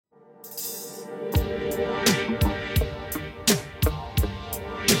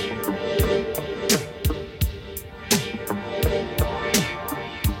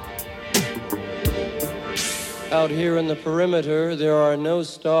Out here in the perimeter, there are no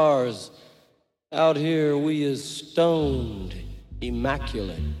stars. Out here, we is stoned,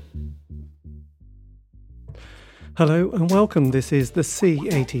 immaculate. Hello and welcome. This is the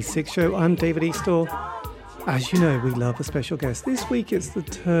C86 show. I'm David Eastaugh. As you know, we love a special guest. This week it's the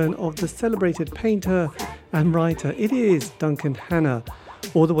turn of the celebrated painter and writer. It is Duncan Hannah,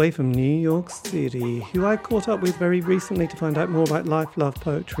 all the way from New York City, who I caught up with very recently to find out more about life, love,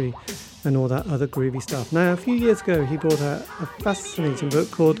 poetry, and all that other groovy stuff. Now, a few years ago, he brought out a fascinating book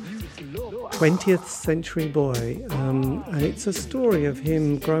called 20th Century Boy, and it's a story of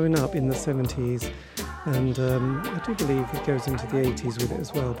him growing up in the 70s, and I do believe it goes into the 80s with it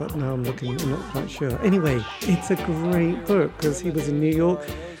as well, but now I'm not quite sure. Anyway, it's a great book because he was in New York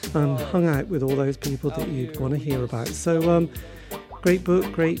and hung out with all those people that you'd want to hear about. So, great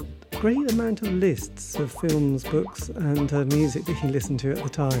book, great amount of lists of films, books and music that he listened to at the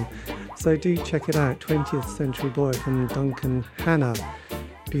time. So do check it out, 20th Century Boy from Duncan Hannah.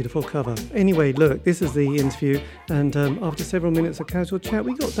 Beautiful cover. Anyway, look, this is the interview, and after several minutes of casual chat,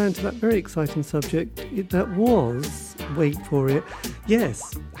 we got down to that very exciting subject that was, wait for it,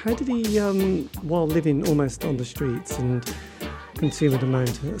 yes, how did he, while living almost on the streets and consume a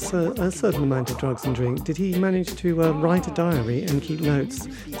certain amount of drugs and drink, did he manage to write a diary and keep notes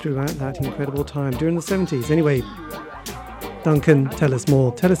throughout that incredible time during the 70s? Anyway, Duncan, tell us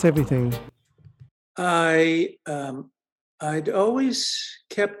more. Tell us everything. I'd always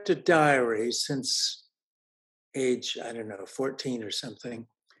kept a diary since age, 14 or something,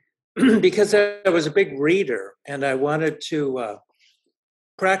 because I was a big reader and I wanted to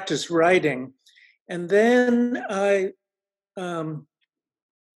practice writing. And then I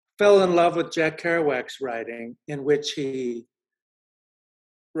fell in love with Jack Kerouac's writing, in which he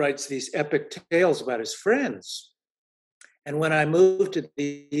writes these epic tales about his friends. And when I moved to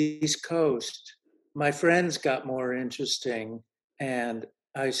the East Coast, my friends got more interesting, and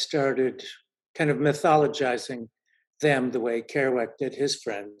I started kind of mythologizing them the way Kerouac did his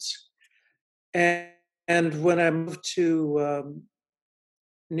friends. And when I moved to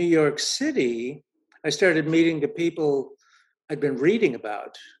New York City, I started meeting the people I'd been reading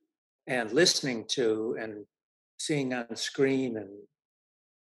about and listening to and seeing on screen and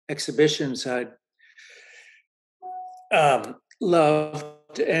exhibitions I'd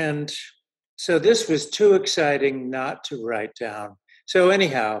loved. And so this was too exciting not to write down. So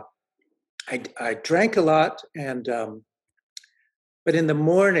anyhow, I drank a lot, and but in the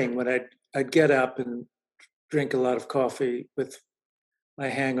morning when I'd get up and drink a lot of coffee with my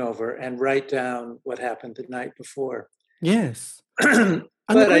hangover and write down what happened the night before. Yes.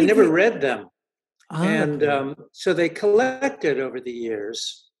 But I never read them. And okay. So they collected over the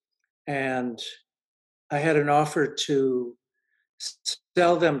years, and I had an offer to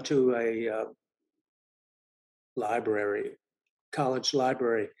sell them to a library, college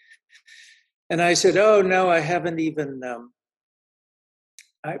library. And I said, oh, no, I haven't even,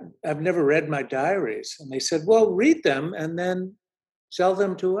 I've never read my diaries. And they said, well, read them and then sell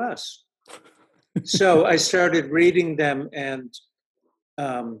them to us. So I started reading them and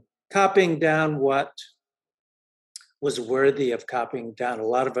copying down what was worthy of copying down. A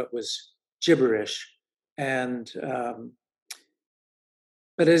lot of it was gibberish. And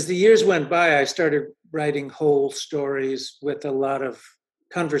but as the years went by, I started writing whole stories with a lot of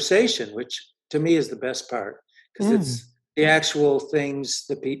conversation, which to me is the best part, because it's the actual things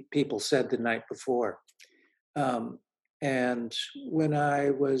that people said the night before. And when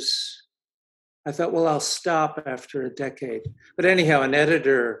I thought, well, I'll stop after a decade. But anyhow, an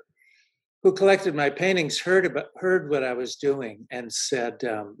editor who collected my paintings heard what I was doing and said,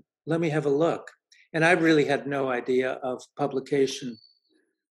 let me have a look. And I really had no idea of publication.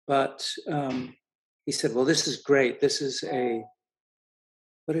 But he said, well, this is great. This is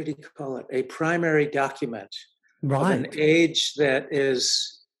what did he call it? A primary document of an age that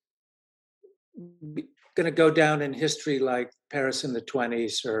is going to go down in history like Paris in the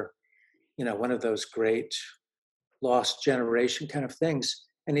 20s, or, one of those great lost generation kind of things.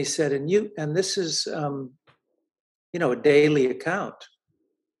 And he said, and this is, a daily account,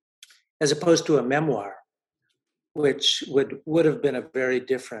 as opposed to a memoir, which would have been a very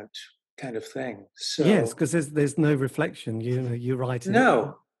different kind of thing. So yes, because there's no reflection. You write it.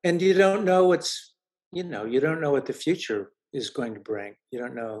 No, and you don't know you don't know what the future is going to bring. You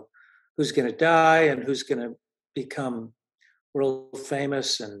don't know who's going to die and who's going to become world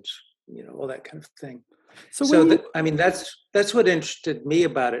famous, and all that kind of thing. So that's what interested me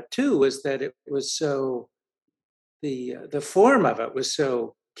about it too, was that it was so the form of it was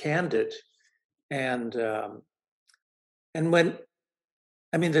so candid, and when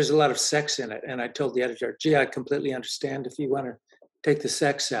I mean, there's a lot of sex in it. And I told the editor, gee, I completely understand if you want to take the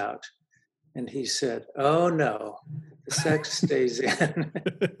sex out. And he said, oh, no, the sex stays in.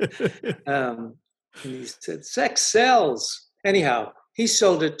 And he said, sex sells. Anyhow, he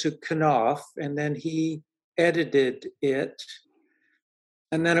sold it to Knopf, and then he edited it.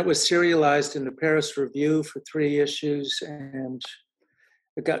 And then it was serialized in the Paris Review for 3 issues, and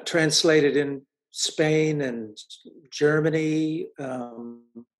it got translated in Spain and Germany.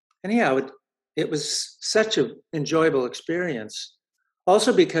 Anyhow, it was such an enjoyable experience.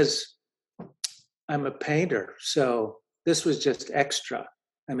 Also because I'm a painter, so this was just extra.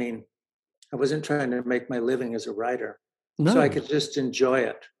 I mean, I wasn't trying to make my living as a writer, so I could just enjoy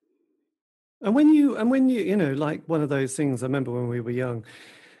it. And when you, like one of those things, I remember when we were young,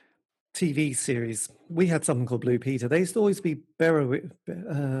 TV series, we had something called Blue Peter. They used to always be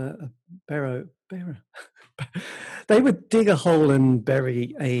they would dig a hole and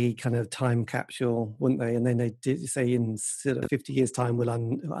bury a kind of time capsule, wouldn't they? And then they did say in sort of 50 years' time,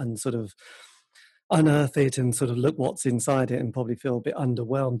 we'll sort of unearth it and sort of look what's inside it and probably feel a bit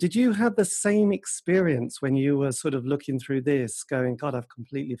underwhelmed. Did you have the same experience when you were sort of looking through this, going, God, I've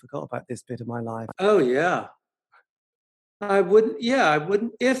completely forgot about this bit of my life? Oh, yeah. I wouldn't,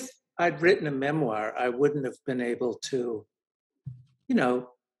 if I'd written a memoir, I wouldn't have been able to,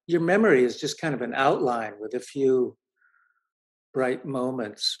 your memory is just kind of an outline with a few bright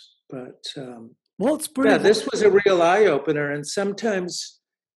moments. But what's brilliant? Yeah, this was a real eye-opener. And sometimes,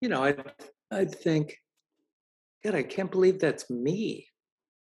 I'd think, God, I can't believe that's me.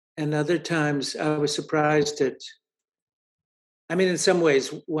 And other times I was surprised at, in some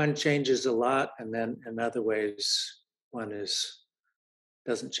ways one changes a lot, and then in other ways one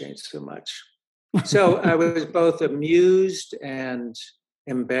doesn't change so much. So I was both amused and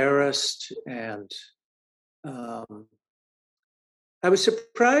embarrassed, and I was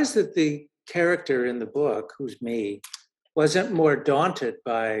surprised that the character in the book, who's me, wasn't more daunted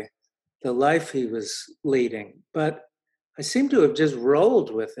by the life he was leading, but I seem to have just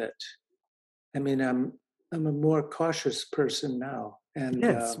rolled with it. I'm a more cautious person now, and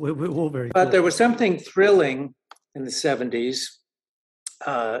yes, we're all very. But cool. There was something thrilling in the 70s.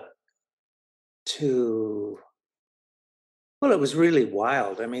 It was really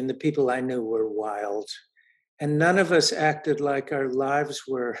wild. The people I knew were wild, and none of us acted like our lives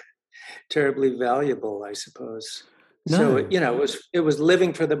were terribly valuable, I suppose. No. So, it was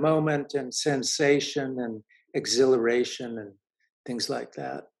living for the moment and sensation and exhilaration and things like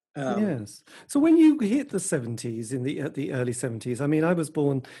that. Yes. So when you hit the 70s, at the early 70s, I was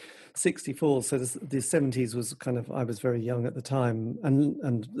born 64, so the 70s was kind of, I was very young at the time,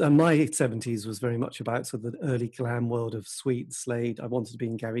 and my 70s was very much about sort of the early glam world of Sweet Slade. I wanted to be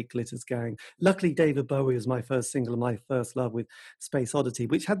in Gary Glitter's gang. Luckily, David Bowie was my first single and my first love with Space Oddity,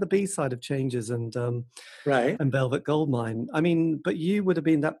 which had the B-side of Changes and right, and Velvet Goldmine. But you would have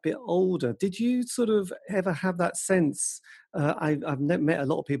been that bit older. Did you sort of ever have that sense? I've met a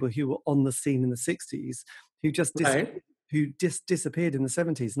lot of people who were on the scene in the 60s who just disappeared in the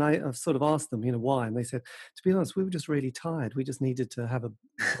 70s. And I've sort of asked them, why? And they said, to be honest, we were just really tired. We just needed to have a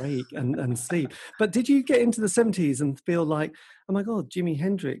break and sleep. But did you get into the 70s and feel like, oh my God, Jimi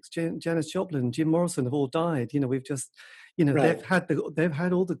Hendrix, Janis Joplin, Jim Morrison have all died. We've just, right. they've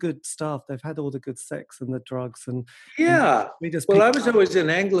had all the good stuff. They've had all the good sex and the drugs. And yeah, I was always an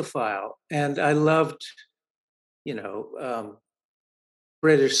Anglophile, and I loved,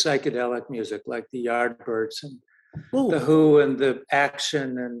 British psychedelic music like the Yardbirds and the Who and the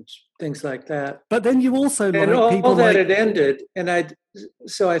Action and things like that. But then you also and all that had ended, and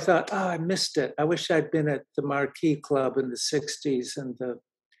so I thought, I missed it. I wish I'd been at the Marquee Club in the 60s and the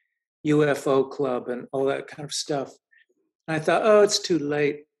UFO Club and all that kind of stuff. And I thought, it's too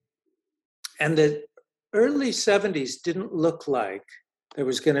late. And the early 70s didn't look like there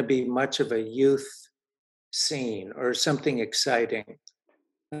was going to be much of a youth scene or something exciting.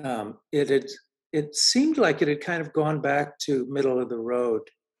 It seemed like it had kind of gone back to middle of the road.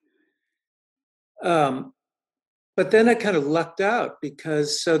 But then I kind of lucked out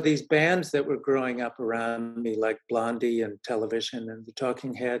because these bands that were growing up around me, like Blondie and Television and the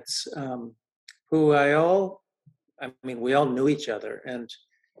Talking Heads, who we all knew each other, and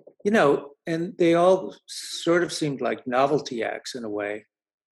and they all sort of seemed like novelty acts in a way,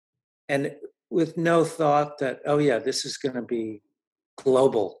 and with no thought that, this is going to be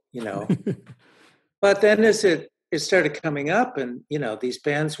global, But then as it started coming up, and these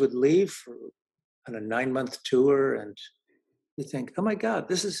bands would leave on a 9-month tour, and you think, oh my God,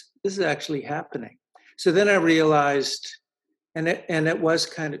 this is actually happening. So then I realized, and it was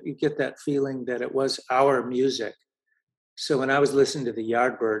kind of, you get that feeling that it was our music. So when I was listening to the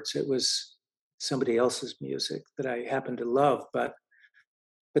Yardbirds, it was somebody else's music that I happened to love, but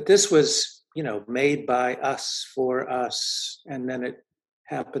this was, made by us for us, and then it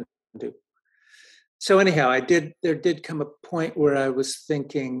happened to. So anyhow, there did come a point where I was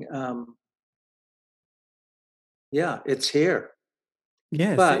thinking, yeah, it's here.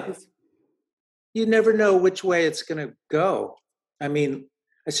 Yes, but you never know which way it's going to go. I mean,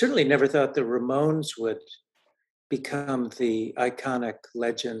 I certainly never thought the Ramones would become the iconic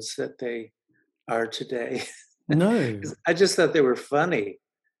legends that they are today. No. I just thought they were funny.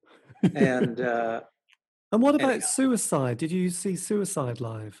 And and what about Suicide? Did you see Suicide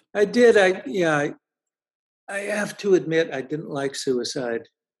live? I did. I have to admit, I didn't like Suicide.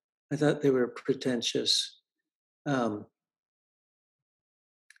 I thought they were pretentious. And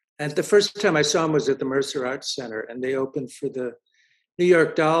the first time I saw them was at the Mercer Arts Center, and they opened for the New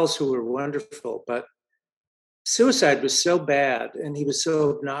York Dolls, who were wonderful. But Suicide was so bad, and he was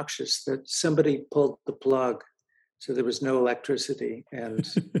so obnoxious that somebody pulled the plug. So there was no electricity, and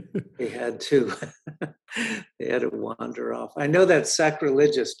they had to wander off. I know that's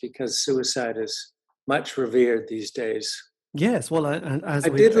sacrilegious because Suicide is much revered these days. Yes, well, and as I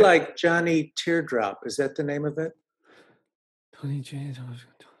did like Johnny Teardrop. Is that the name of it? Johnny Teardrop.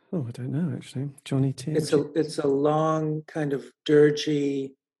 Oh, I don't know actually. Johnny Teardrop. It's a long kind of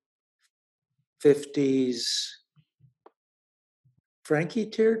dirgy 50s Frankie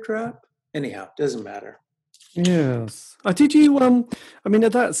Teardrop. Anyhow, doesn't matter. Yes. Did you, I mean,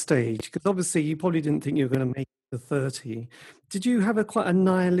 at that stage, because obviously you probably didn't think you were going to make the 30, did you have quite a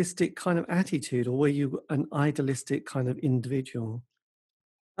nihilistic kind of attitude, or were you an idealistic kind of individual?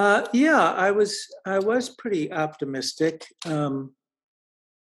 Yeah, I was pretty optimistic. Yeah,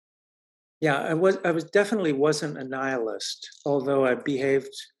 I was definitely wasn't a nihilist, although I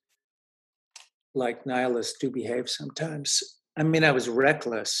behaved like nihilists do behave sometimes. I mean, I was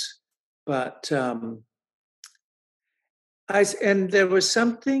reckless, but there was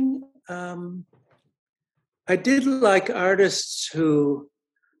something, I did like artists who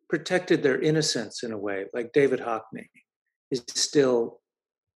protected their innocence in a way, like David Hockney. He still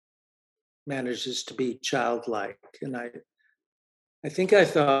manages to be childlike. And I think I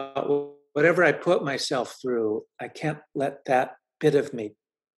thought, well, whatever I put myself through, I can't let that bit of me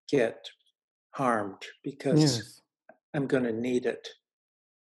get harmed because I'm going to need it.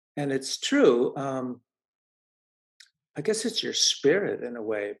 And it's true. I guess it's your spirit in a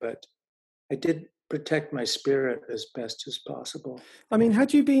way, but I did protect my spirit as best as possible. I mean,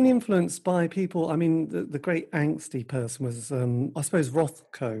 had you been influenced by people? I mean, the great angsty person was, I suppose,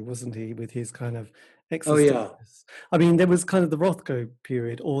 Rothko, wasn't he, with his kind of existence? Oh, yeah. I mean, there was kind of the Rothko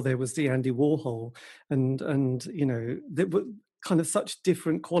period, or there was the Andy Warhol, and there were kind of such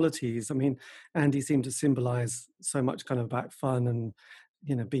different qualities. I mean, Andy seemed to symbolize so much kind of about fun and,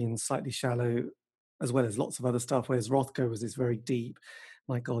 being slightly shallow, as well as lots of other stuff, whereas Rothko was this very deep,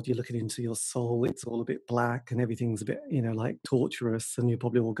 my God, you're looking into your soul, it's all a bit black and everything's a bit, like torturous, and you're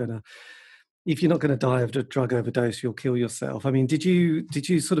probably all gonna, if you're not gonna die of a drug overdose, you'll kill yourself. I mean, did you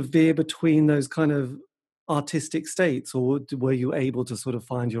sort of veer between those kind of artistic states, or were you able to sort of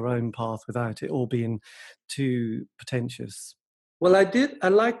find your own path without it all being too pretentious? Well, I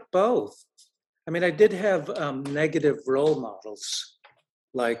liked both. I mean, I did have negative role models,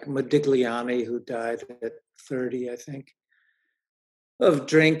 like Modigliani, who died at 30, I think, of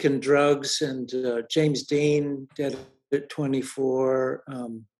drink and drugs, and James Dean, dead at 24,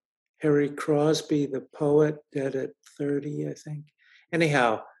 Harry Crosby, the poet, dead at 30, I think.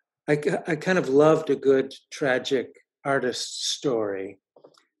 Anyhow, I kind of loved a good tragic artist story,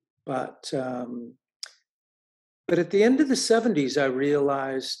 but at the end of the 70s, I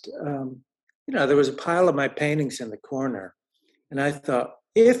realized, there was a pile of my paintings in the corner, and I thought,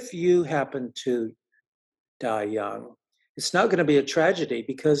 if you happen to die young, it's not going to be a tragedy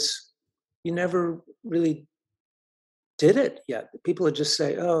because you never really did it yet. People would just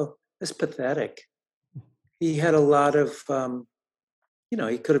say, oh, that's pathetic. He had a lot of,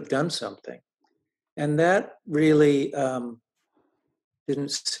 he could have done something. And that really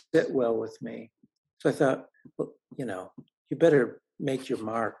didn't sit well with me. So I thought, well, you better make your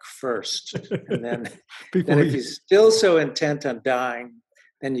mark first. And then, if you're still so intent on dying,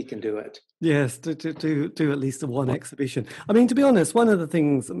 then you can do it. Yes, do at least one exhibition. I mean, to be honest, one of the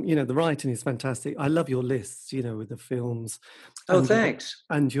things, the writing is fantastic. I love your lists, with the films. Oh, thanks.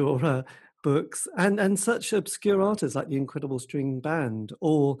 And your books, and such obscure artists like the Incredible String Band,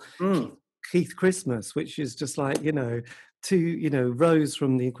 or Keith Christmas, which is just like, to, you know, Rose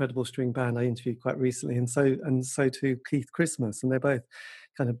from the Incredible String Band I interviewed quite recently, and so to Keith Christmas, and they're both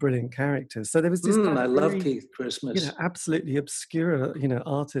kind of brilliant characters. So there was this kind I of love very, Keith you know, Christmas. absolutely obscure, you know,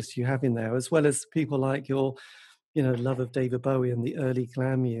 artists you have in there, as well as people like your, you know, love of David Bowie and the early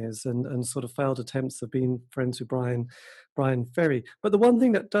glam years, and sort of failed attempts of being friends with Brian Ferry. But the one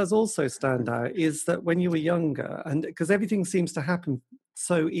thing that does also stand out is that when you were younger, and because everything seems to happen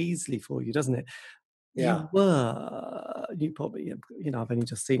so easily for you, doesn't it? Yeah. You probably, you know, I've only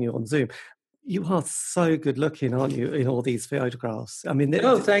just seen you on Zoom. You are so good looking, aren't you, in all these photographs? I mean,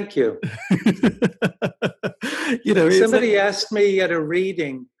 Oh, thank you. you know, Somebody asked me at a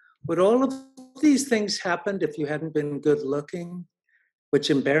reading, would all of these things happen if you hadn't been good looking? Which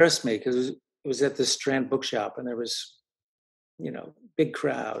embarrassed me because it was at the Strand Bookshop and there was, you know, big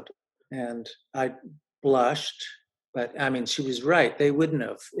crowd, and I blushed. But I mean, she was right. They wouldn't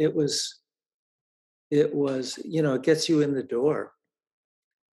have. It was, you know, it gets you in the door.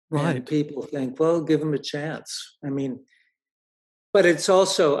 right. And people think, well, give them a chance. I mean, but it's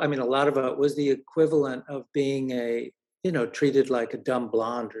also, I mean, a lot of it was the equivalent of being you know, treated like a dumb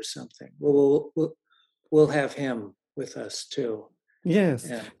blonde or something. Well, we'll have him with us too. Yes,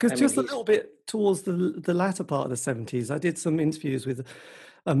 And because I mean, just a little bit towards the latter part of the 70s, I did some interviews with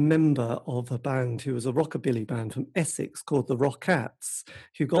a member of a band who was a rockabilly band from Essex called the Rockettes,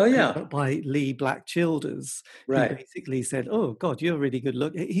 who got picked up by Lee Black Childers, who right, basically said, "Oh God, you're really good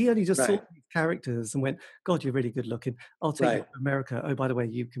looking." He only just saw right, these characters and went, "God, you're really good looking. I'll take you right, to America. Oh, by the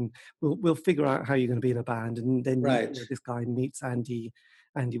way, we'll figure out how you're going to be in a band." And then you right, know, this guy meets Andy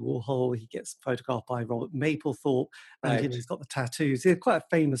Warhol. He gets photographed by Robert Mapplethorpe, and you know, right, he's got the tattoos. He's quite a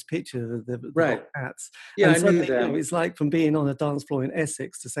famous picture of the right. Rockettes. Yeah, And I knew suddenly, you know, them. it's like from being on a dance floor in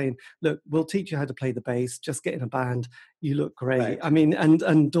Essex to saying, "Look, we'll teach you how to play the bass. Just get in a band. You look great." Right. I mean,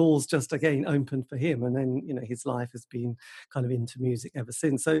 and doors just again opened for him, and then you know his life has been kind of into music ever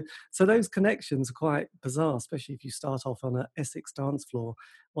since. So those connections are quite bizarre, especially if you start off on an Essex dance floor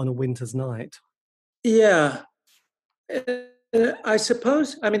on a winter's night. Yeah. I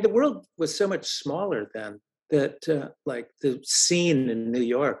suppose, I mean, the world was so much smaller then that, like, the scene in New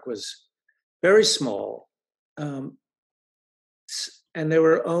York was very small. Um, and there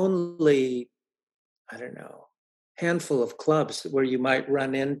were only, I don't know, handful of clubs where you might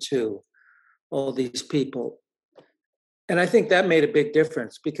run into all these people. And I think that made a big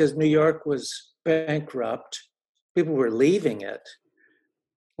difference because New York was bankrupt. People were leaving it,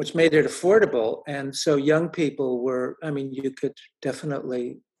 which made it affordable. And so young people were, I mean, you could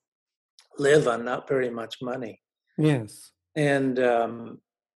definitely live on not very much money. Yes. And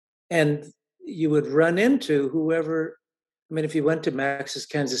and you would run into whoever. I mean, if you went to Max's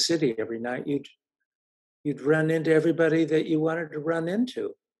Kansas City every night, you'd run into everybody that you wanted to run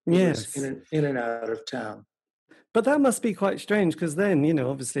into who was Yes. in and out of town. But that must be quite strange because then, you know,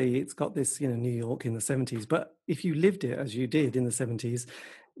 obviously it's got this, you know, New York in the 70s. But if you lived it as you did in the 70s,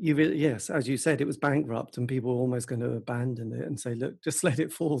 yes, as you said, it was bankrupt and people were almost going to abandon it and say, look, just let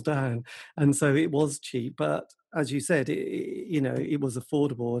it fall down. And so it was cheap. But as you said, you know, it was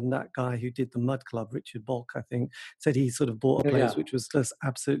affordable. And that guy who did the Mud Club, Richard Bock, I think, said he sort of bought a place Yeah, which was just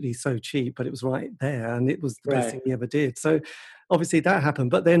absolutely so cheap, but it was right there and it was the best right. thing he ever did. So obviously that happened.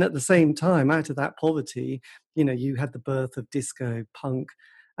 But then at the same time, out of that poverty, you know, you had the birth of disco, punk,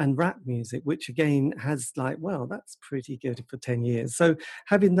 and rap music, which again has like, well, that's pretty good for 10 years. So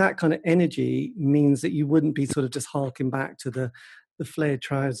having that kind of energy means that you wouldn't be sort of just harking back to the flared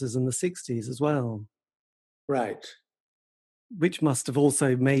trousers in the 60s as well, Right. which must have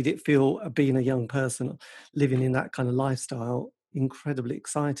also made it feel, being a young person living in that kind of lifestyle, incredibly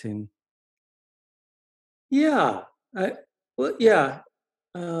exciting. Yeah. Well, yeah.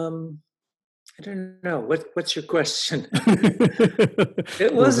 I don't know. What's your question?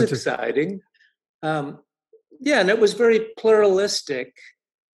 It Well, was we're just exciting. Um, yeah, and it was very pluralistic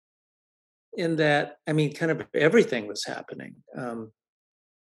in that, I mean, kind of everything was happening.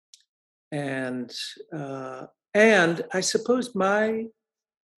 And and I suppose the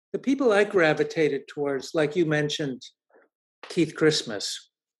people I gravitated towards, like you mentioned, Keith Christmas,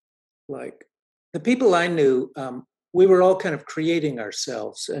 like the people I knew, we were all kind of creating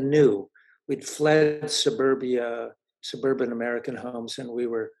ourselves anew. We'd fled suburban American homes, and we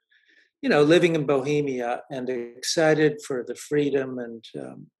were, you know, living in Bohemia and excited for the freedom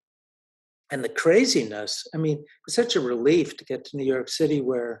and the craziness. I mean, it was such a relief to get to New York City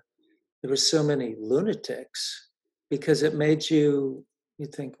where there were so many lunatics because it made you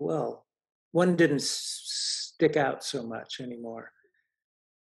think, well, one didn't stick out so much anymore.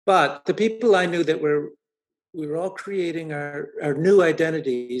 But the people I knew that we were all creating our new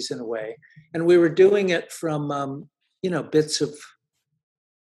identities in a way, and we were doing it from bits of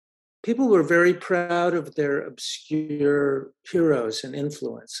people were very proud of their obscure heroes and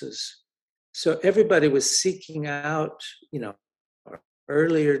influences. So everybody was seeking out,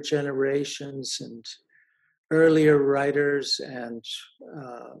 earlier generations and earlier writers and,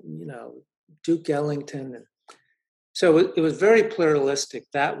 Duke Ellington. So it was very pluralistic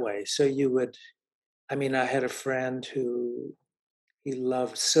that way. So I had a friend who he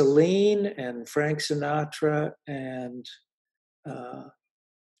loved Celine and Frank Sinatra and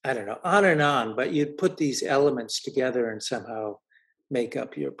I don't know, on and on, but you'd put these elements together and somehow make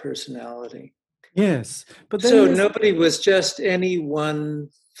up your personality. Yes, but then So nobody was just any one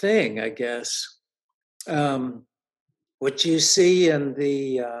thing, I guess. What you see in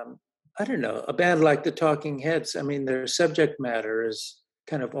a band like the Talking Heads, their subject matter is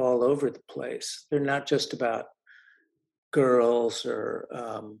kind of all over the place. They're not just about girls or,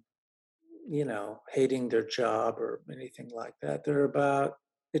 hating their job or anything like that. They're about,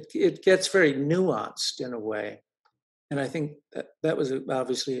 it gets very nuanced in a way. And I think that was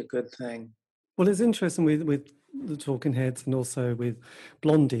obviously a good thing. Well, it's interesting with the Talking Heads and also with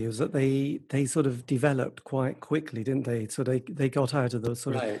Blondie is that they sort of developed quite quickly, didn't they? So they got out of the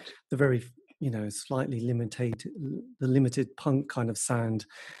sort of the very slightly limited punk kind of sound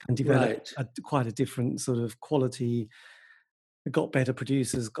and developed quite a different sort of quality. Got better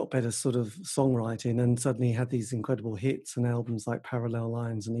producers, got better sort of songwriting, and suddenly had these incredible hits and albums like Parallel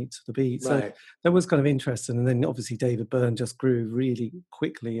Lines and Eat to the Beat. So that was kind of interesting. And then obviously David Byrne just grew really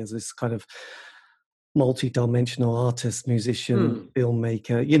quickly as this kind of multi-dimensional artist, musician,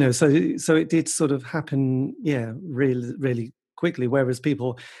 filmmaker, so it did sort of happen, really, really quickly. Whereas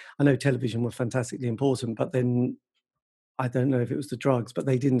I know television were fantastically important, but then I don't know if it was the drugs, but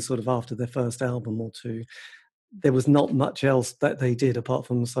they didn't sort of after their first album or two, there was not much else that they did apart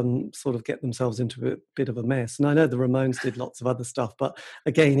from some sort of get themselves into a bit of a mess. And I know the Ramones did lots of other stuff, but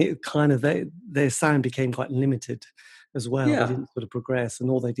again, it kind of, their sound became quite limited as well. They didn't sort of progress, and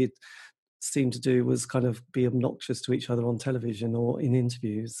all they did seem to do was kind of be obnoxious to each other on television or in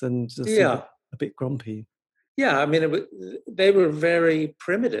interviews and just a bit grumpy. Yeah, they were very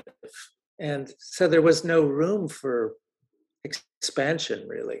primitive. And so there was no room for expansion,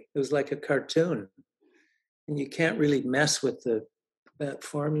 really. It was like a cartoon. And you can't really mess with that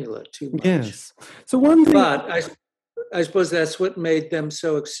formula too much. Yes. So one thing, but I suppose that's what made them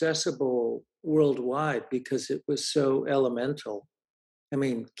so accessible worldwide, because it was so elemental.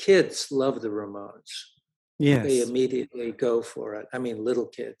 Kids love the Ramones. Yes. They immediately go for it. Little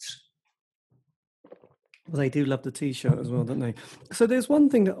kids. Well, they do love the T-shirt as well, don't they? So there's one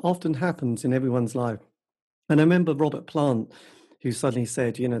thing that often happens in everyone's life. And I remember Robert Plant, who suddenly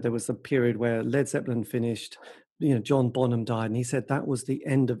said, there was a period where Led Zeppelin finished, John Bonham died, and he said that was the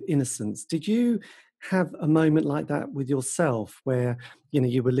end of innocence. Did you have a moment like that with yourself where,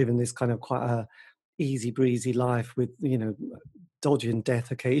 you were living this kind of quite a easy breezy life with, dodging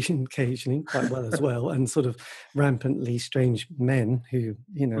death occasionally quite well as well, and sort of rampantly strange men who,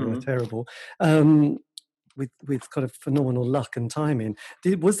 were terrible, with kind of phenomenal luck and timing.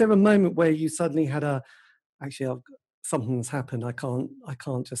 Was there a moment where you suddenly had something's happened, I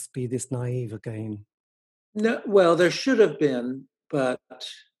can't just be this naive again? No, well, there should have been, but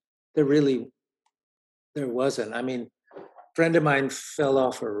there wasn't. A friend of mine fell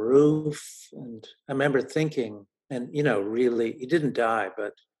off a roof, and I remember thinking, and really, he didn't die,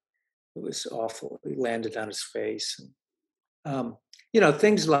 but it was awful. He landed on his face, and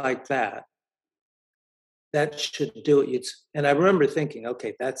things like that. That should do it. And I remember thinking,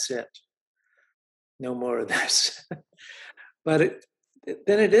 okay, that's it. No more of this. But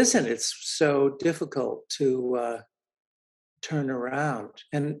then it isn't. It's so difficult to turn around.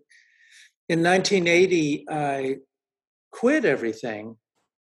 And in 1980, I quit everything,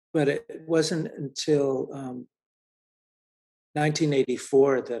 but it wasn't until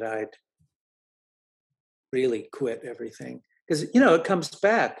 1984 that I'd really quit everything. Because, it comes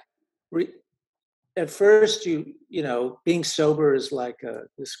back. At first, being sober is like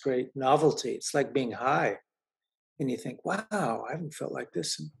this great novelty. It's like being high. And you think, wow, I haven't felt like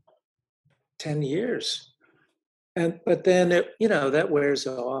this in 10 years. But then, that wears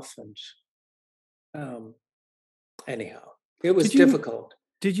off. And anyhow, it was difficult.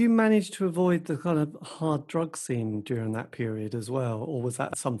 Did you manage to avoid the kind of hard drug scene during that period as well? Or was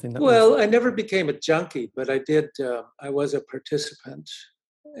that something that I never became a junkie, but I did. I was a participant.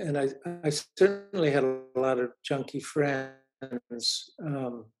 And I certainly had a lot of junkie friends.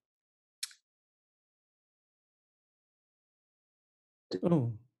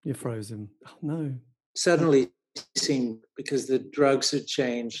 Oh, you're frozen. Oh, no. Suddenly seemed, because the drugs had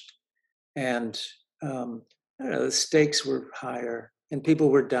changed. And I don't know, the stakes were higher and people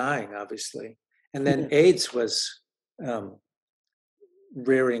were dying, obviously. And then Yeah. AIDS was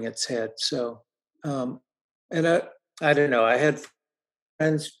rearing its head. So, and I don't know, I had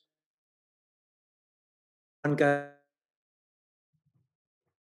friends, one guy,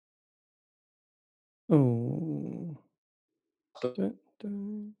 Oh. Dun.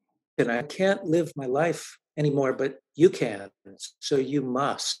 and I can't live my life anymore, but you can. So you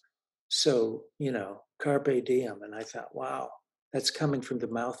must. So, carpe diem. And I thought, wow, that's coming from the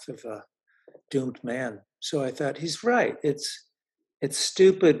mouth of a doomed man. So I thought, he's right. It's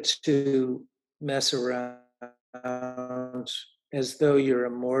stupid to mess around as though you're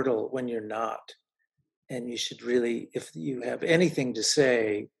immortal when you're not. And you should really, if you have anything to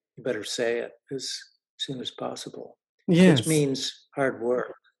say, you better say it as soon as possible, which Yes. means hard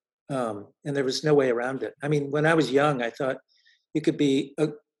work. And there was no way around it. I mean, when I was young, I thought you could be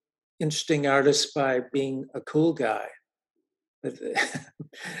an interesting artist by being a cool guy. But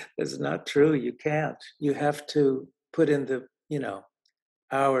that's not true. You can't. You have to put in the,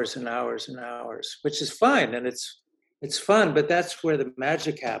 hours and hours and hours, which is fine. And it's fun, but that's where the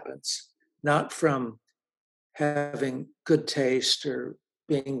magic happens, not from having good taste or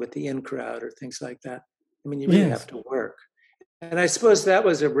being with the in crowd or things like that. I mean, you really Yes. have to work. And I suppose that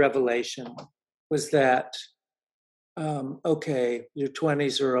was a revelation, was that, okay, your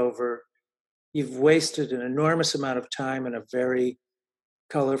 20s are over. You've wasted an enormous amount of time in a very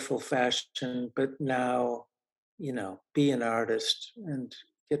colorful fashion, but now, be an artist and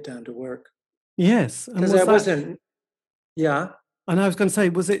get down to work. Yes. And Because was I that, wasn't, yeah. and I was going to say,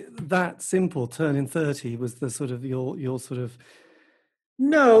 was it that simple? Turning 30 was the sort of your sort of.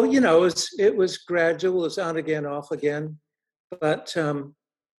 No, it was gradual. It was on again, off again. But I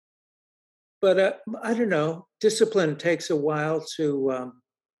don't know. Discipline takes a while to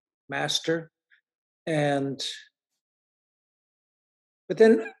master, but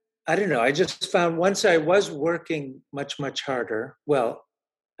then I don't know. I just found once I was working much harder. Well,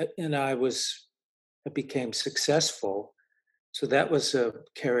 and I became successful. So that was a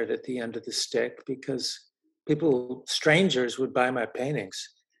carrot at the end of the stick because strangers would buy my paintings.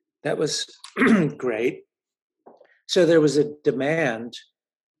 That was great. So there was a demand.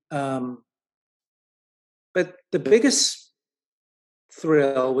 But the biggest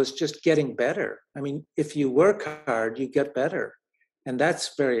thrill was just getting better. I mean, if you work hard, you get better. And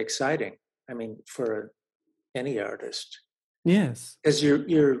that's very exciting. I mean, for any artist. Yes. Because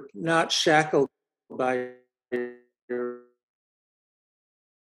you're not shackled by your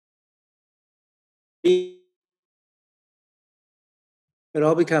it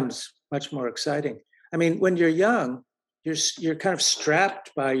all becomes much more exciting. I mean, when you're young, you're kind of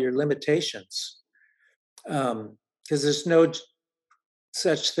strapped by your limitations, because there's no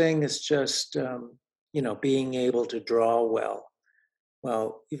such thing as just being able to draw well.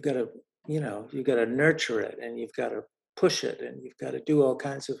 Well, you've got to nurture it, and you've got to push it, and you've got to do all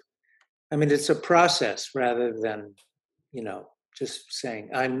kinds of. I mean, it's a process rather than just saying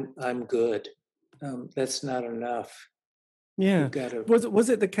I'm good. That's not enough. Yeah. Gotta, Was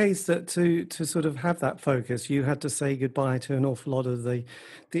it the case that to sort of have that focus, you had to say goodbye to an awful lot of the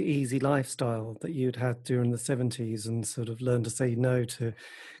easy lifestyle that you'd had during the 70s and sort of learn to say no to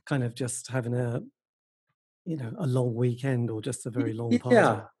kind of just having a long weekend or just a very long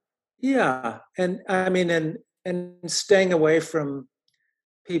party? Yeah. And I mean, and staying away from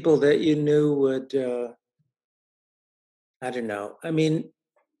people that you knew would, I don't know. I mean,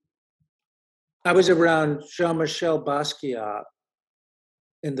 I was around Jean-Michel Basquiat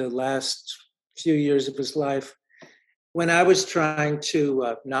in the last few years of his life when I was trying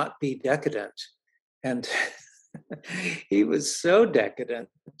to not be decadent. And he was so decadent.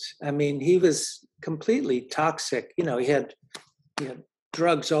 I mean, he was completely toxic. He had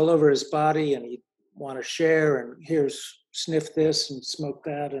drugs all over his body, and he'd want to share, and here's sniff this and smoke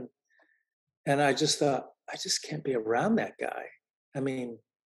that, and I just thought, I just can't be around that guy. I mean,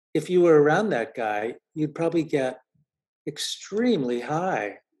 if you were around that guy, you'd probably get extremely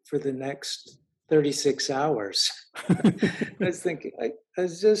high for the next 36 hours. I was thinking, I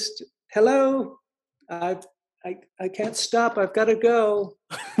was just, hello, I can't stop. I've got to go.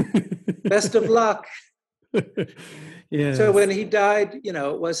 Best of luck. Yeah. So when he died,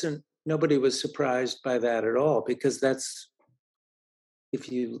 nobody was surprised by that at all, because if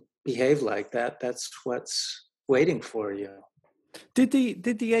you behave like that, that's what's waiting for you. Did the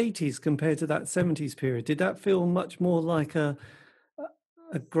 80s compared to that 70s period, did that feel much more like a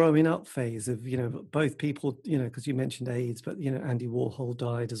growing up phase of, both people, because you mentioned AIDS, but, Andy Warhol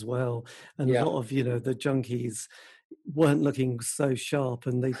died as well. And Yeah. a lot of, the junkies, weren't looking so sharp,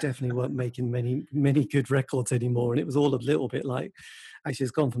 and they definitely weren't making many good records anymore. And it was all a little bit like, actually,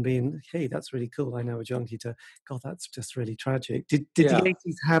 it's gone from being, hey, that's really cool, I know a junkie, to, God, that's just really tragic. Did the Yeah.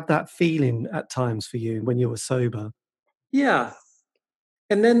 80s have that feeling at times for you when you were sober? Yeah.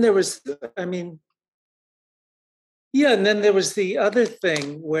 And then there was, and then there was the other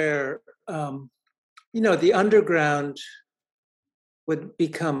thing where, the underground would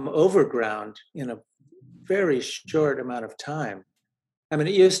become overground in a very short amount of time. I mean,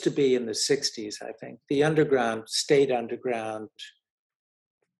 it used to be in the 60s, I think. The underground stayed underground,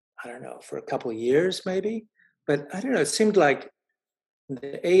 I don't know, for a couple of years maybe. But I don't know, it seemed like in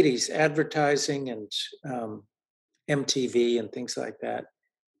the 80s, advertising and MTV and things like that,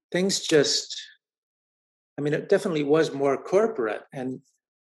 things just, it definitely was more corporate. And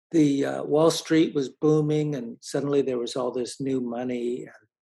the Wall Street was booming, and suddenly there was all this new money and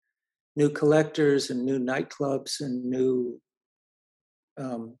new collectors and new nightclubs and new,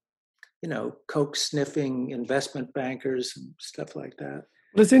 coke sniffing investment bankers and stuff like that.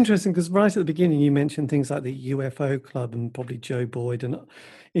 Well, it's interesting because right at the beginning you mentioned things like the UFO Club and probably Joe Boyd and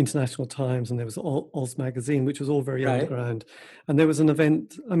International Times, and there was Oz Magazine, which was all very Right. underground. And there was an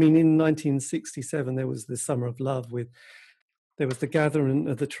event, in 1967, there was the Summer of Love there was the gathering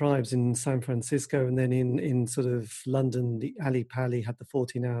of the tribes in San Francisco, and then in sort of London, the Ali Pali had the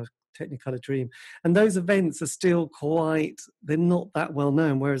 14-hour Technicolor Dream. And those events are still they're not that well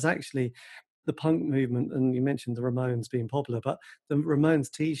known, whereas actually the punk movement, and you mentioned the Ramones being popular, but the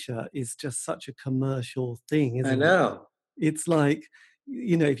Ramones t-shirt is just such a commercial thing, isn't it? I know. It's like,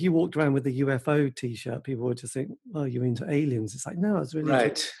 if you walked around with a UFO t-shirt, people would just think, oh, you're into aliens. It's like, no, it's really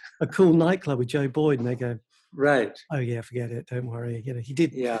right. a cool nightclub with Joe Boyd. And they go, right. Oh yeah, forget it. Don't worry. He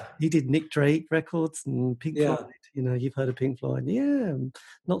did Nick Drake records and Pink Floyd. You've heard of Pink Floyd. Yeah, I'm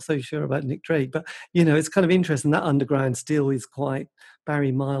not so sure about Nick Drake, but it's kind of interesting that underground still is quite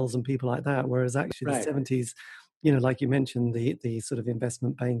Barry Miles and people like that. Whereas actually the 70s, like you mentioned, the sort of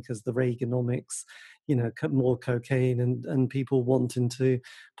investment bankers, the Reaganomics, more cocaine and people wanting to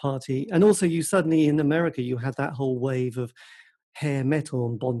party. And also you suddenly in America, you had that whole wave of hair metal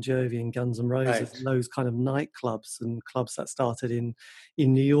and Bon Jovi and Guns N' Roses, and those kind of nightclubs and clubs that started in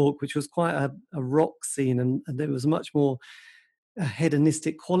New York, which was quite a rock scene, and there was much more a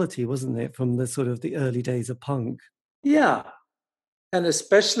hedonistic quality, wasn't it, from the sort of the early days of punk? Yeah, and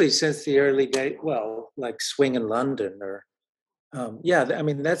especially since the early days, well, like Swing in London, or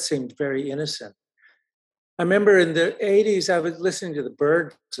that seemed very innocent. I remember in the 80s, I was listening to the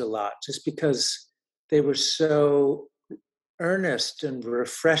Byrds a lot, just because they were so earnest and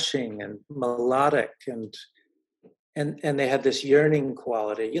refreshing and melodic, and they had this yearning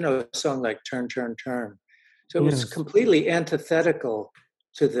quality, a song like Turn, Turn, Turn. So it was completely antithetical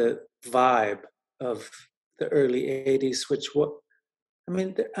to the vibe of the early 80s, there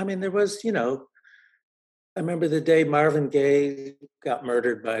was, I remember the day Marvin Gaye got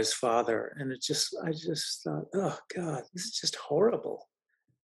murdered by his father, and I just thought, oh God, this is just horrible.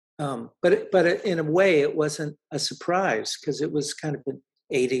 But in a way, it wasn't a surprise because it was kind of an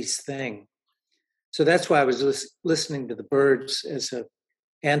 80s thing. So that's why I was listening to the Byrds as an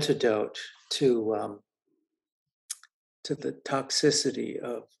antidote to the toxicity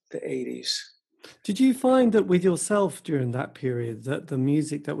of the 80s. Did you find that with yourself during that period that the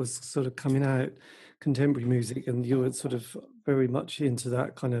music that was sort of coming out, contemporary music, and you were sort of very much into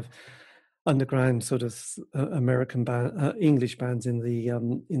that kind of underground sort of American band, English bands in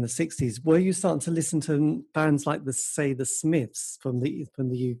the 60s, were you starting to listen to bands like the Smiths from the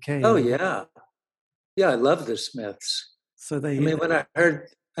UK? Oh yeah, I love the Smiths. So when I heard,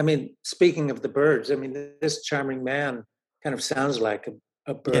 speaking of the Byrds, this charming man kind of sounds like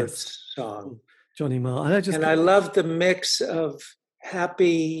a Byrds song. Johnny Marr. I love the mix of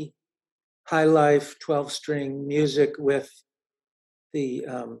happy, high life 12-string music with the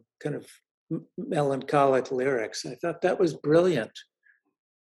kind of melancholic lyrics. I thought that was brilliant.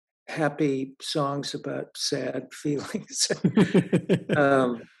 Happy songs about sad feelings.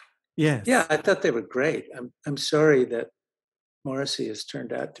 Yes. Yeah, I thought they were great. I'm sorry that Morrissey has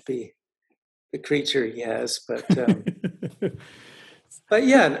turned out to be the creature he has, but but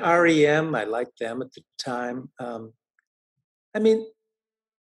yeah, and REM, I liked them at the time.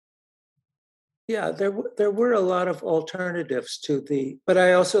 Yeah, there were a lot of alternatives to but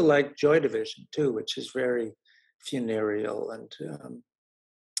I also like Joy Division too, which is very funereal and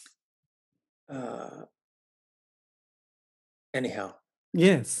anyhow.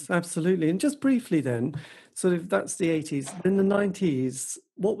 Yes, absolutely. And just briefly then, sort of that's the 80s. In the 90s,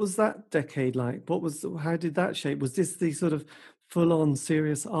 what was that decade like? How did that shape? Was this the sort of full-on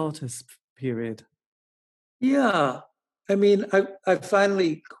serious artist period? Yeah. I mean, I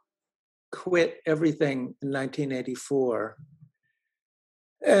finally quit everything in 1984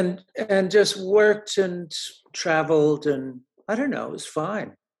 and just worked and traveled, and I don't know, it was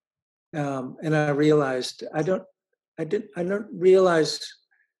fine. And I realized I don't realize,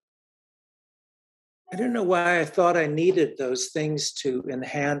 I don't know why I thought I needed those things to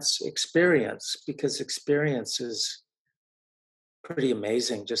enhance experience, because experience is pretty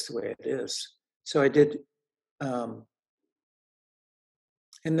amazing just the way it is. So I did, um,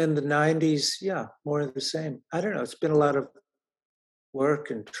 and then the 90s, yeah, more of the same. I don't know. It's been a lot of work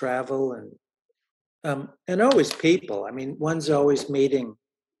and travel and always people. I mean, one's always meeting.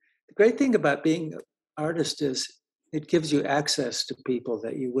 The great thing about being an artist is it gives you access to people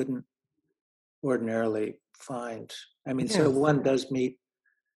that you wouldn't ordinarily find. I mean, so Yes, one does meet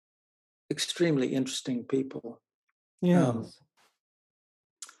extremely interesting people. Um, yes,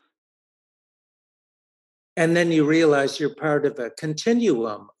 and then you realize you're part of a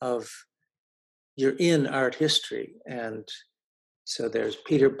continuum of, you're in art history. And so there's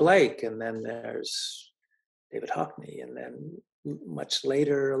Peter Blake, and then there's David Hockney, and then much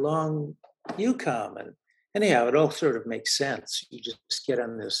later along you come. And anyhow, it all sort of makes sense. You just get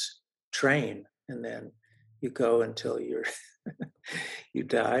on this train, and then you go until you're you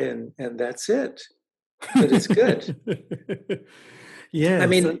die, and that's it. But it's good. I yes,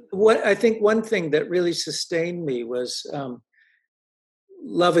 mean, what I think one thing that really sustained me was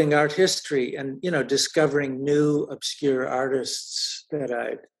loving art history, and discovering new obscure artists that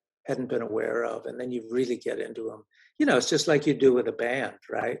I hadn't been aware of, and then you really get into them. It's just like you do with a band,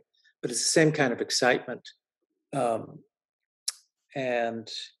 right? But it's the same kind of excitement, um, and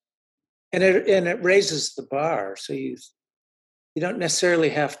it raises the bar. So you don't necessarily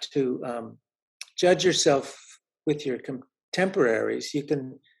have to judge yourself with your contemporaries. You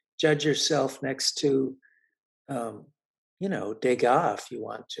can judge yourself next to um, Degas if you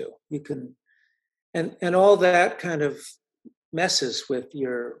want to. You can, and all that kind of messes with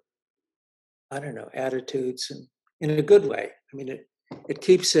your, I don't know, attitudes, and in a good way. I mean, it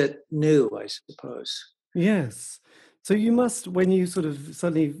keeps it new, I suppose. yes. So you must, when you sort of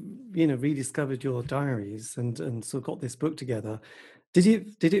suddenly, rediscovered your diaries and sort of got this book together, did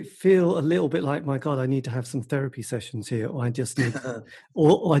it feel a little bit like, my God, I need to have some therapy sessions here, or I just need,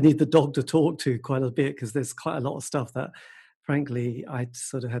 or I need the dog to talk to quite a bit, because there's quite a lot of stuff that, frankly, I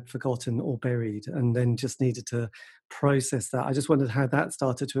sort of had forgotten or buried, and then just needed to process that. I just wondered how that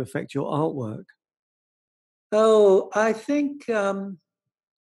started to affect your artwork. Oh, I think I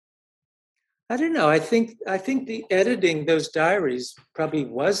don't know. I think the editing those diaries probably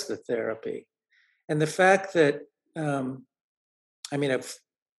was the therapy, and the fact that I mean, a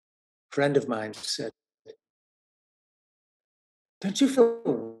friend of mine said, "Don't you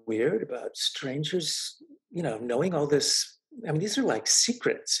feel weird about strangers, knowing all this? I mean, these are like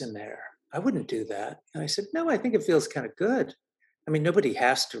secrets in there. I wouldn't do that." And I said, "No, I think it feels kind of good. I mean, nobody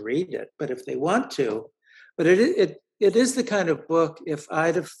has to read it, but if they want to, but it is the kind of book, if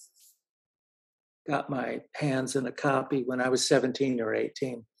I'd have got my hands on a copy when I was 17 or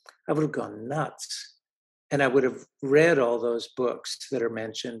 18, I would have gone nuts. And I would have read all those books that are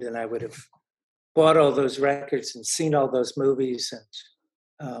mentioned, and I would have bought all those records and seen all those movies.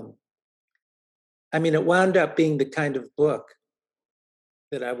 And I mean, it wound up being the kind of book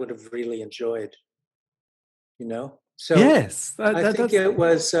that I would have really enjoyed. So Yes, I think that's it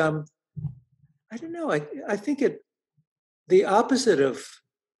was, I don't know, I think the opposite of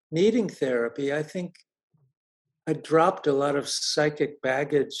needing therapy. I think I dropped a lot of psychic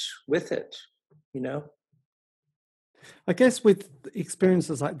baggage with it. I guess with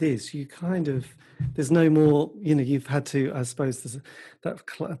experiences like this, you kind of, there's no more, you've had to, I suppose, there's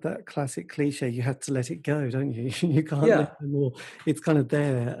that classic cliche, you had to let it go, don't you? You can't let Yeah, it more. It's kind of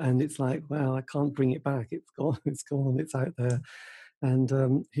there, and it's like, well, I can't bring it back. It's gone, it's gone, it's out there. And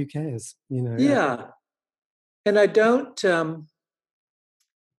who cares? yeah. And I don't,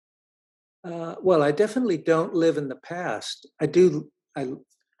 well, I definitely don't live in the past. I mean,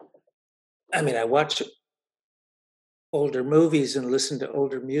 I watch older movies and listen to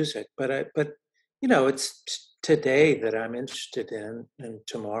older music, but it's today that I'm interested in, and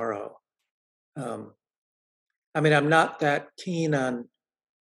tomorrow. Um, I mean, I'm not that keen on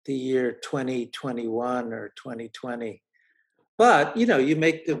the year 2021 or 2020, but you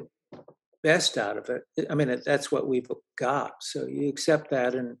make the best out of it. I mean, that's what we've got, so you accept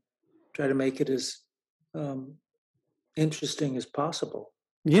that and try to make it as um, interesting as possible.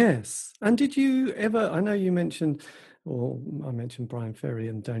 Yes. And did you ever, I know you mentioned, or I mentioned Brian Ferry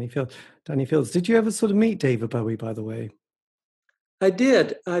and Danny Fields. Danny Fields, did you ever sort of meet David Bowie, by the way? I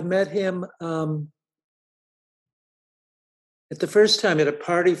did. I met him at the first time at a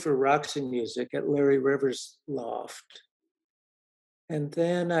party for Roxy Music at Larry Rivers' loft. And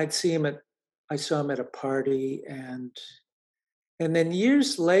then I saw him at a party, and then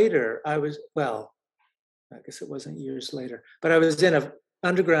years later, I guess it wasn't years later, but I was in an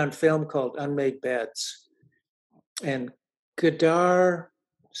underground film called Unmade Beds, and Godard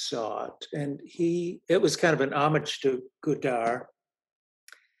saw it, and it was kind of an homage to Godard,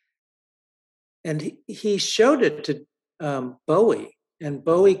 and he showed it to Bowie, and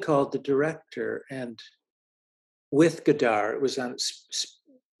Bowie called the director, and with Godard, it was on,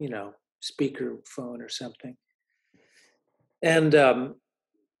 speaker phone or something, and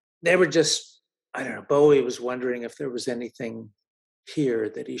they were just, I don't know, Bowie was wondering if there was anything here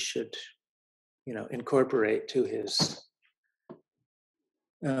that he should, incorporate to his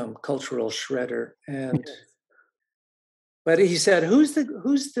cultural shredder, and but he said, who's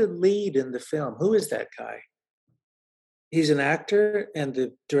the lead in the film? Who is that guy? He's an actor. And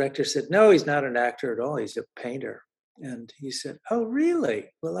the director said, no, he's not an actor at all. He's a painter. And he said, oh, really?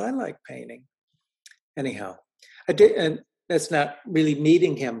 Well, I like painting. Anyhow, I did, and that's not really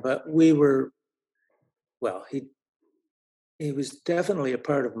meeting him, but he was definitely a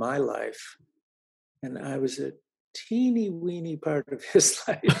part of my life. And I was a teeny weeny part of his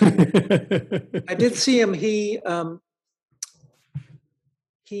life. I did see him. He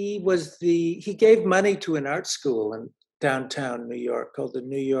gave money to an art school in downtown New York called the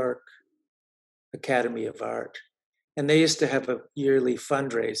New York Academy of Art. And they used to have a yearly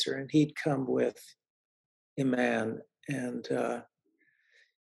fundraiser, and he'd come with Iman, and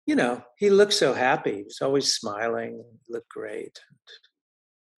he looked so happy. He was always smiling, looked great.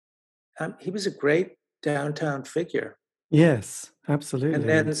 He was a great downtown figure. Yes, absolutely. And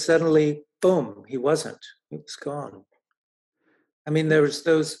then suddenly, boom, he wasn't. He was gone. I mean, there was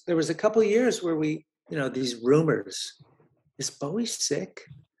a couple of years where these rumors. Is Bowie sick?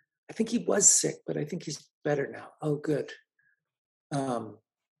 I think he was sick, but I think he's better now. Oh, good.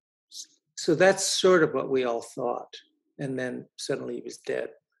 So that's sort of what we all thought. And then suddenly he was dead.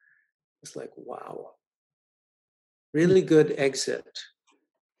 It's like, wow. Really good exit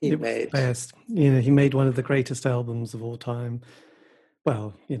he made. Best. He made one of the greatest albums of all time.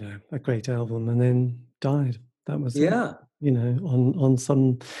 Well, a great album, and then died. That was it. On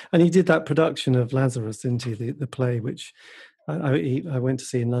some, and he did that production of Lazarus into the play, which I went to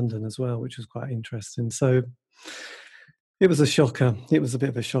see in London as well, which was quite interesting. So it was a shocker. It was a bit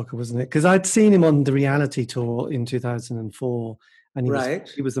of a shocker, wasn't it? Because I'd seen him on the reality tour in 2004, and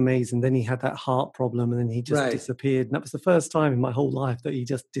he was amazing. Then he had that heart problem, and then he just disappeared. And that was the first time in my whole life that he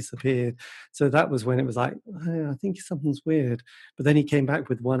just disappeared. So that was when it was like, oh, I think something's weird. But then he came back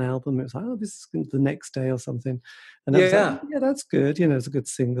with one album. It was like, oh, this is the next day or something. And that was like, yeah, that's good. It's a good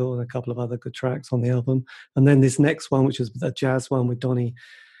single and a couple of other good tracks on the album. And then this next one, which was a jazz one with Donnie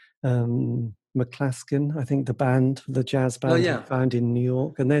McClaskey, I think the jazz band he found in New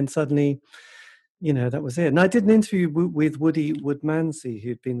York. And then suddenly, that was it. And I did an interview with Woody Woodmansey,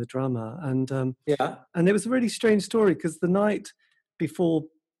 who'd been the drummer. And and it was a really strange story, because the night before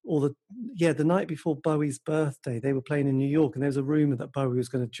Bowie's birthday, they were playing in New York, and there was a rumor that Bowie was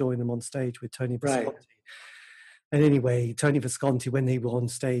going to join them on stage with Tony Visconti. And anyway, Tony Visconti, when they were on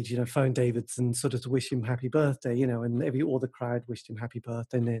stage, phoned Davidson sort of to wish him happy birthday, and all the crowd wished him happy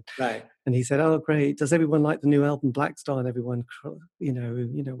birthday. And he said, oh, great. Does everyone like the new album, Black Star? And everyone,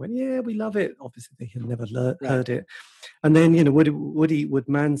 went, yeah, we love it. Obviously, they had never heard it. And then, Woody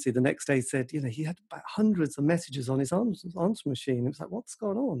Woodmansey the next day said, he had about hundreds of messages on his answer machine. It was like, what's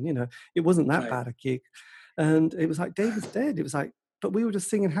going on? It wasn't that bad a gig. And it was like, David's dead. It was like, but we were just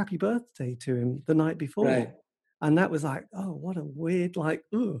singing happy birthday to him the night before. Right. And that was like, oh, what a weird,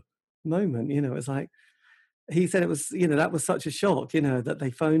 moment. It was like, he said it was, that was such a shock, that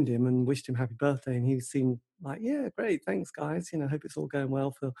they phoned him and wished him happy birthday. And he seemed like, yeah, great, thanks, guys. Hope it's all going well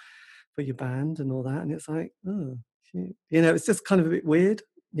for your band and all that. And it's like, oh, shoot. It's just kind of a bit weird.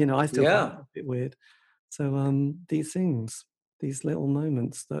 I still find it a bit weird. So these things, these little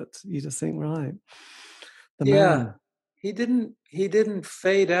moments that you just think, right. Man. He didn't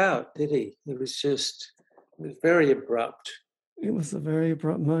fade out, did he? It was very abrupt. It was a very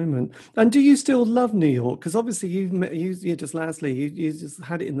abrupt moment. And do you still love New York? Because obviously you just lastly, you just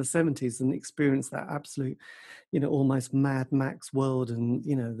had it in the 70s and experienced that absolute, almost Mad Max world, and,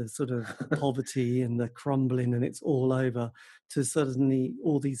 the sort of poverty and the crumbling, and it's all over, to suddenly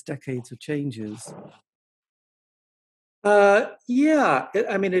all these decades of changes.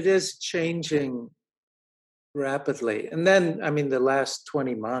 It is changing rapidly. And then, the last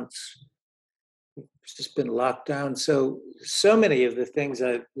 20 months, it's just been locked down. So many of the things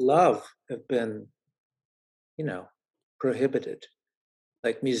I love have been, prohibited,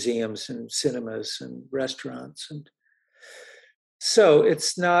 like museums and cinemas and restaurants. And so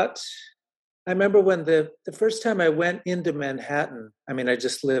it's not, I remember when the first time I went into Manhattan, I mean, I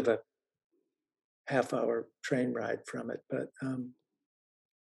just live a half-hour train ride from it, but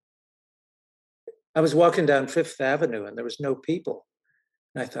I was walking down Fifth Avenue and there was no people.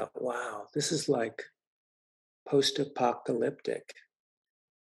 And I thought, wow, this is like post-apocalyptic.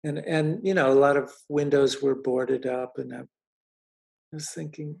 And you know, a lot of windows were boarded up, and I was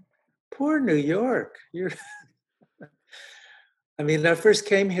thinking, poor New York. I mean, I first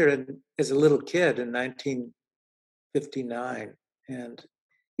came here as a little kid in 1959, and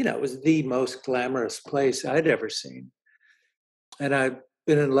you know, it was the most glamorous place I'd ever seen, and I've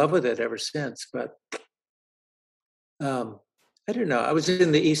been in love with it ever since. But I don't know. I was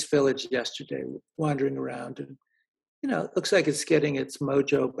in the East Village yesterday, wandering around, and you know, it looks like it's getting its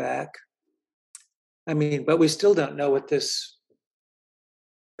mojo back. I mean, but we still don't know what this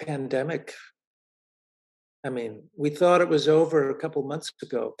pandemic. I mean, we thought it was over a couple months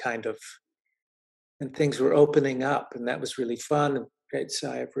ago, kind of, and things were opening up, and that was really fun, and great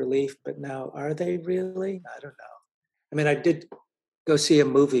sigh of relief. But now, are they really? I don't know. I mean, I did go see a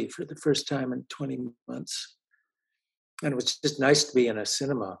movie for the first time in 20 months, and it was just nice to be in a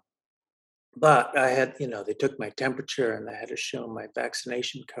cinema. But I had, you know, they took my temperature, and I had to show my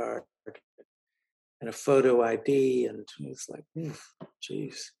vaccination card and a photo ID, and it was like,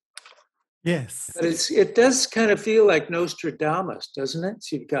 geez. Yes. But it does kind of feel like Nostradamus, doesn't it?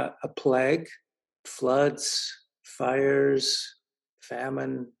 So you've got a plague, floods, fires,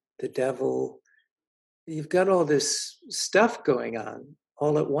 famine, the devil. You've got all this stuff going on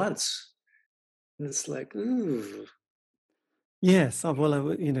all at once. And it's like, ooh. Yes.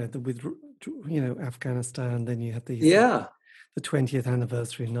 Well, you know, with Afghanistan, then you had the 20th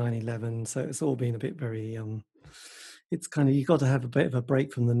anniversary of 9/11. So it's all been a bit very, it's kind of, you got to have a bit of a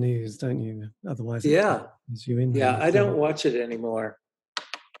break from the news, don't you? Otherwise, it pulls you in. Yeah, I don't watch it anymore.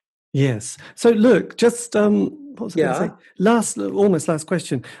 Yes. So look, just what was I going to say? Almost last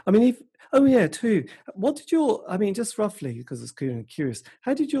question. I mean, what did just roughly, because it's kind of curious,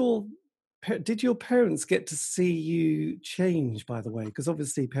 how did your parents get to see you change, by the way? Because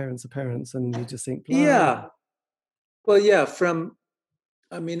obviously parents are parents, and you just think, blah. Yeah. Well, yeah,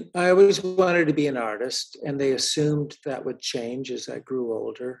 I always wanted to be an artist, and they assumed that would change as I grew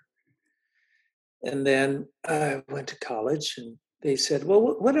older. And then I went to college, and they said, well,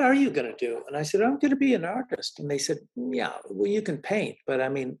 what are you going to do? And I said, I'm going to be an artist. And they said, yeah, well, you can paint, but I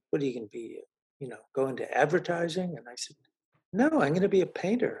mean, what are you going to be, go into advertising? And I said, no, I'm going to be a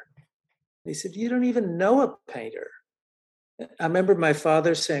painter. They said, you don't even know a painter. I remember my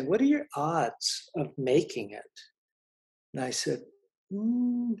father saying, what are your odds of making it? And I said,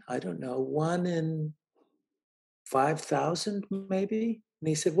 I don't know, 1 in 5,000 maybe. And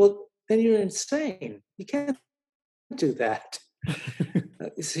he said, well, then you're insane. You can't do that.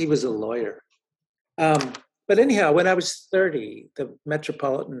 He was a lawyer. But anyhow, when I was 30, the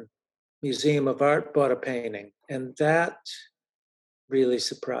Metropolitan Museum of Art bought a painting, and that really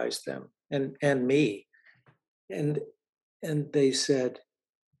surprised them and me. And they said,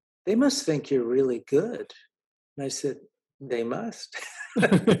 they must think you're really good. And I said, they must.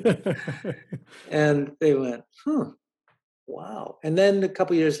 And they went, wow. And then a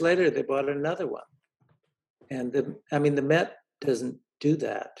couple of years later, they bought another one. And the Met doesn't do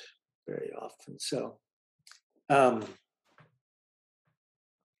that very often. So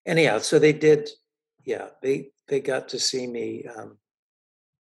anyhow, so they did, they got to see me.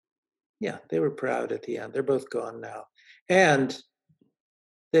 They were proud at the end. They're both gone now. And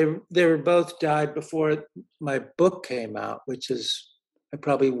they were both died before my book came out, which is, I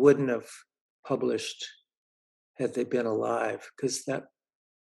probably wouldn't have published had they been alive, because I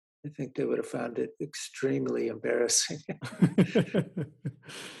think they would have found it extremely embarrassing.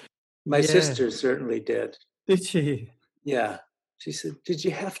 My sister certainly did. Did she? Yeah. She said, did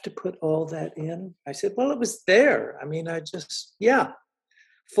you have to put all that in? I said, well, it was there. I mean,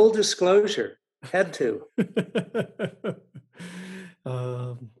 full disclosure, had to.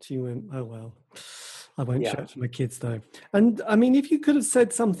 She went, oh, well, I won't show it to my kids, though. And I mean, if you could have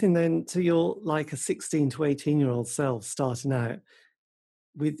said something then to your, like a 16 to 18-year-old self starting out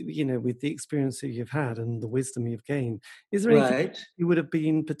with the experience that you've had and the wisdom you've gained, is there anything you would have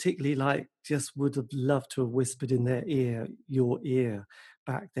been particularly just would have loved to have whispered in your ear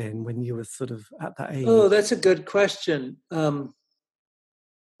back then when you were sort of at that age? Oh, that's a good question.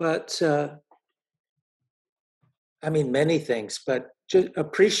 But many things, but just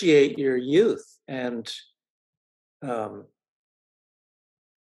appreciate your youth and,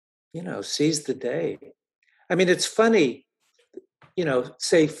 seize the day. I mean, it's funny,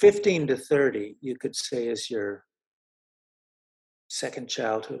 say 15 to 30, you could say is your second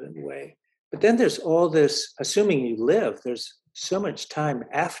childhood in a way. But then there's all this, assuming you live, there's so much time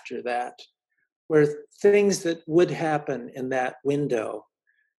after that where things that would happen in that window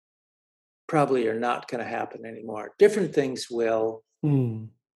probably are not going to happen anymore. Different things will,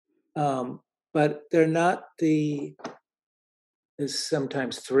 but they're not as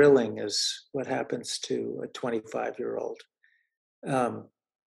sometimes thrilling as what happens to a 25-year-old.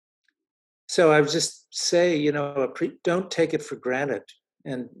 So I would just say, don't take it for granted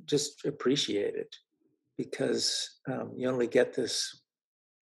and just appreciate it, because you only get this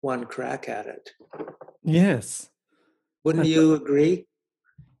one crack at it. Yes. Wouldn't you agree?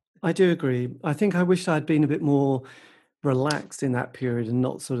 I do agree. I think I wish I'd been a bit more relaxed in that period and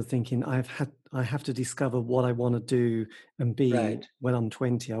not sort of thinking I have to discover what I want to do and be when I'm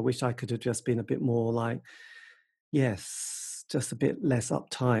 20. I wish I could have just been a bit more like, yes, just a bit less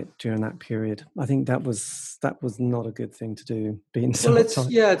uptight during that period. I think that was not a good thing to do, being so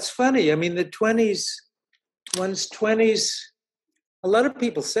uptight. It's funny. I mean, one's 20s, a lot of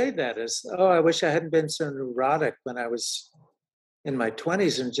people say that as, I wish I hadn't been so neurotic when I was in my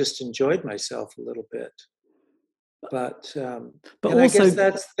 20s and just enjoyed myself a little bit. But also, I guess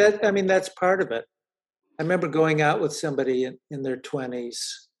that's part of it. I remember going out with somebody in their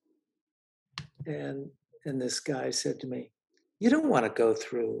 20s, and this guy said to me, "You don't want to go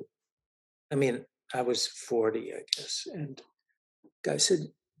through." I mean, I was 40, I guess, and the guy said,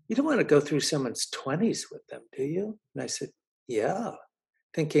 "You don't want to go through someone's 20s with them, do you?" And I said, "Yeah,"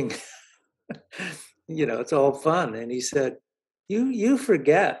 thinking, it's all fun. And he said, "You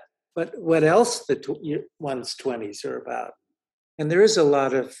forget what else one's 20s are about." And there is a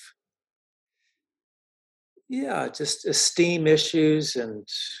lot of, just esteem issues, and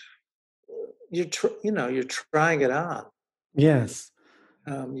you're trying it on. Yes.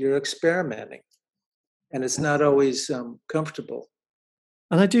 You're experimenting, and it's not always comfortable.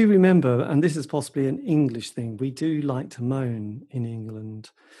 And I do remember, and this is possibly an English thing, we do like to moan in England.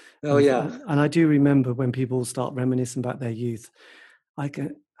 Oh, yeah. And I do remember when people start reminiscing about their youth,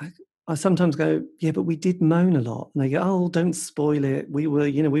 I sometimes go, yeah, but we did moan a lot. And they go, oh, don't spoil it. We were,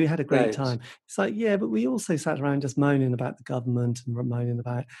 we had a great time. It's like, yeah, but we also sat around just moaning about the government and moaning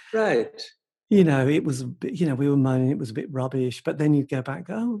about, right. It was, we were moaning, it was a bit rubbish. But then you go back,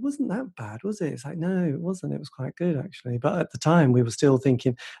 oh, it wasn't that bad, was it? It's like, no, it wasn't. It was quite good, actually. But at the time, we were still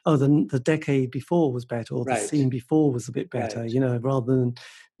thinking, oh, the decade before was better, or the scene before was a bit better, rather than,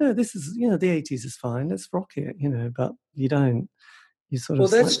 no, this is, the 80s is fine. Let's rock it, but you don't. Well,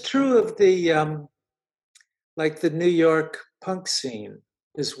 that's true of the like the New York punk scene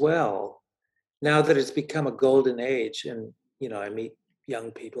as well. Now that it's become a golden age, and I meet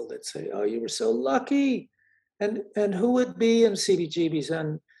young people that say, "Oh, you were so lucky," and who would be in CBGB's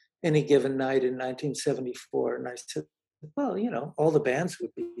on any given night in 1974? And I said, "Well, all the bands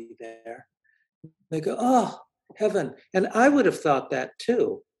would be there." They go, "Oh, heaven!" And I would have thought that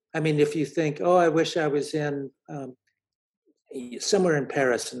too. I mean, if you think, "Oh, I wish I was in." Somewhere in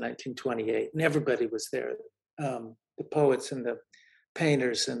Paris in 1928, and everybody was there, the poets and the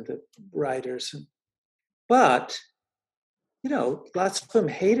painters and the writers. But, lots of them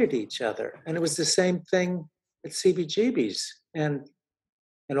hated each other. And it was the same thing at CBGB's and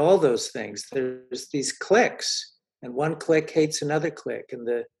all those things. There's these cliques, and one clique hates another clique, and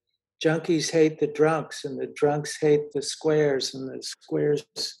the junkies hate the drunks, and the drunks hate the squares, and the squares,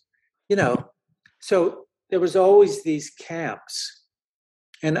 So there was always these camps,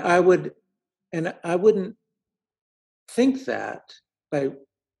 and I wouldn't think that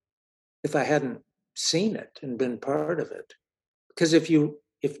if I hadn't seen it and been part of it. Because if you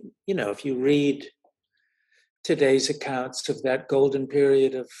read today's accounts of that golden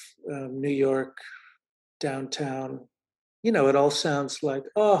period of New York downtown, it all sounds like,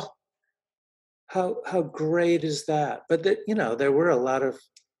 oh, how great is that? But there were a lot of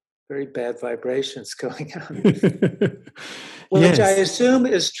very bad vibrations going on. Which I assume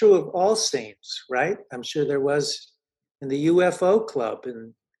is true of all scenes, right? I'm sure there was in the UFO club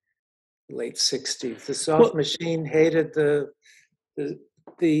in the late 60s. The Soft Machine hated the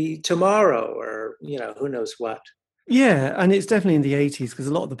Tomorrow, or who knows what. Yeah, and it's definitely in the 80s, because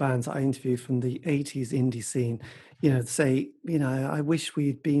a lot of the bands I interviewed from the 80s indie scene, say, I wish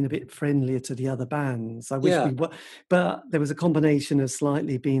we'd been a bit friendlier to the other bands. I wish we were, but there was a combination of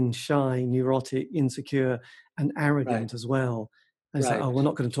slightly being shy, neurotic, insecure, and arrogant as well. And it's like, oh, we're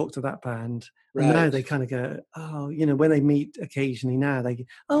not going to talk to that band. And now they kind of go, oh, when they meet occasionally now, they go,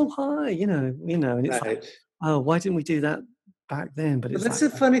 oh, hi, and it's like, oh, why didn't we do that back then, but it's that's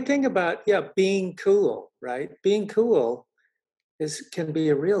like the funny thing about being cool, right? Being cool can be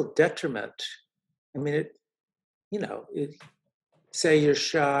a real detriment. I mean, say you're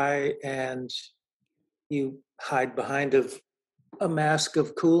shy and you hide behind a mask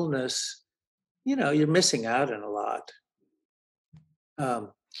of coolness, you're missing out on a lot.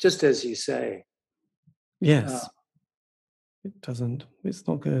 Just as you say. Yes. It's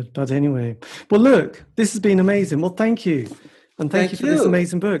not good. But anyway, well, look, this has been amazing. Well, thank you. And thank you for this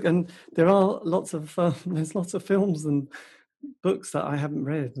amazing book. And there are there's lots of films and books that I haven't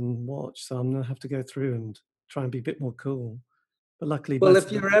read and watched. So I'm going to have to go through and try and be a bit more cool. But luckily, well,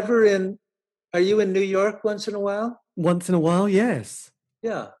 if you're ever are you in New York once in a while? Once in a while, yes.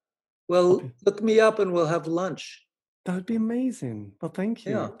 Yeah. Well, look me up and we'll have lunch. That would be amazing. Well, thank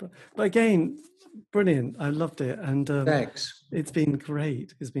you. Yeah. But again, brilliant. I loved it. And thanks. It's been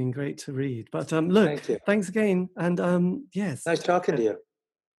great. It's been great to read. But look, thanks again. And yes. Nice talking to you.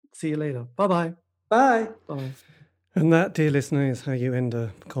 See you later. Bye-bye. Bye. Bye. And that, dear listener, is how you end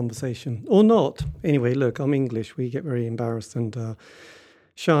a conversation. Or not. Anyway, look, I'm English. We get very embarrassed and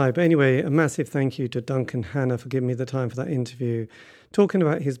shy. But anyway, a massive thank you to Duncan Hannah for giving me the time for that interview. Talking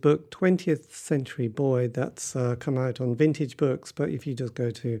about his book, 20th Century Boy, that's come out on Vintage Books. But if you just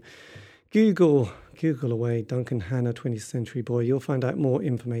go to Google away, Duncan Hannah, 20th Century Boy, you'll find out more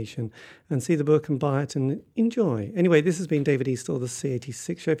information and see the book and buy it and enjoy. Anyway, this has been David Eastaugh, the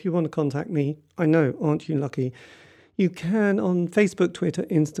C86 Show. If you want to contact me, I know, aren't you lucky? You can on Facebook, Twitter,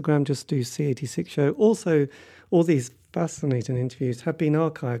 Instagram, just do C86 Show. Also, all these fascinating interviews have been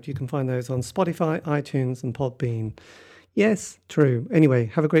archived. You can find those on Spotify, iTunes and Podbean. Yes, true. Anyway,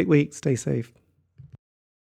 have a great week. Stay safe.